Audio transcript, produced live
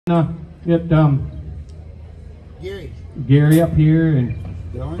Get Gary. Gary up here and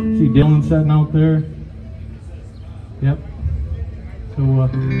Dylan? see Dylan sitting out there. Yep. So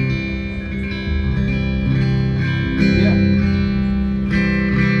yeah.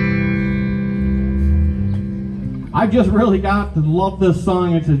 I just really got to love this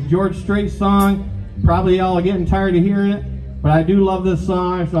song. It's a George Strait song. Probably y'all are getting tired of hearing it, but I do love this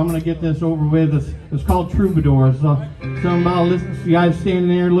song, so I'm going to get this over with. It's called Troubadour. So something about listening to you guys standing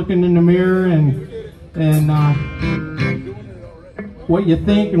there looking in the mirror and what you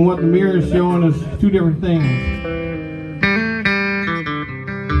think and what the mirror is showing is two different things.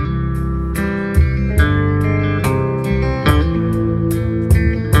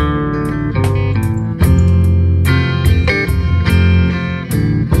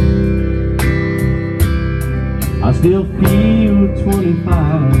 I still feel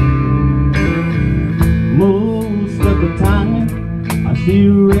 25 most of the time. I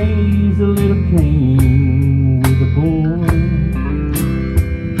still raise a little Cain with a boy.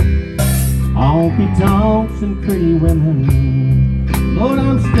 Honky tonks and pretty women, Lord,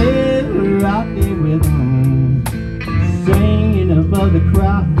 I'm still out there with them, singing above the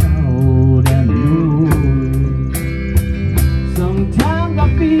crowd and the noise. Sometimes I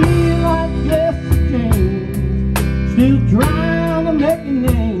feel like Jesse James, still trying to make a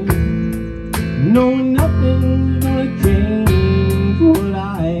name, knowing nothing's gonna change what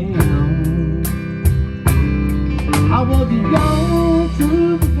I am. I was a young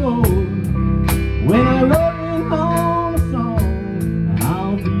troubadour when I wrote in on a song.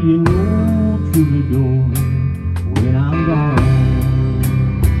 I'll be an old troubadour when I'm gone.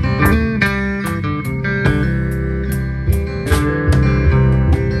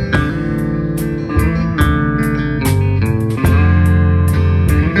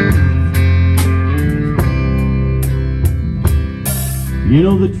 You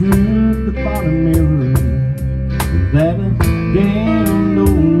know the truth about a mirror is that a damned old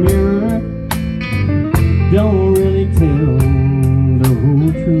mirror don't really tell the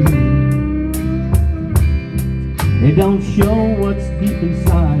whole truth. It don't show what's deep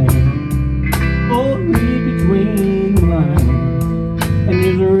inside or read between the lines, and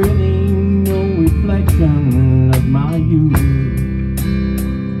there's really no reflection of my youth.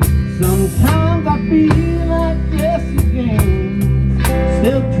 Sometimes I feel like Jesse James,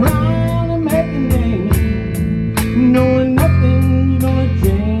 still trying to make a name, knowing nothing's gonna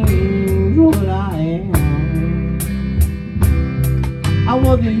change what I am. I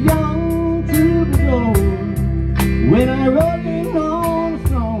was a young troubadour when I wrote it on a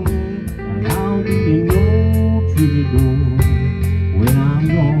song, and I'll be an old troubadour when I'm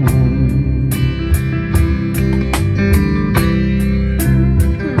gone.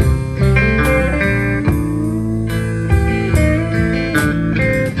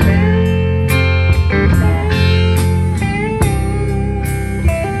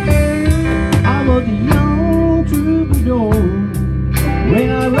 When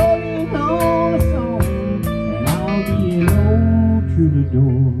I wrote it on a song, and I'll be an old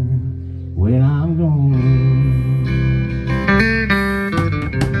troubadour when I'm gone.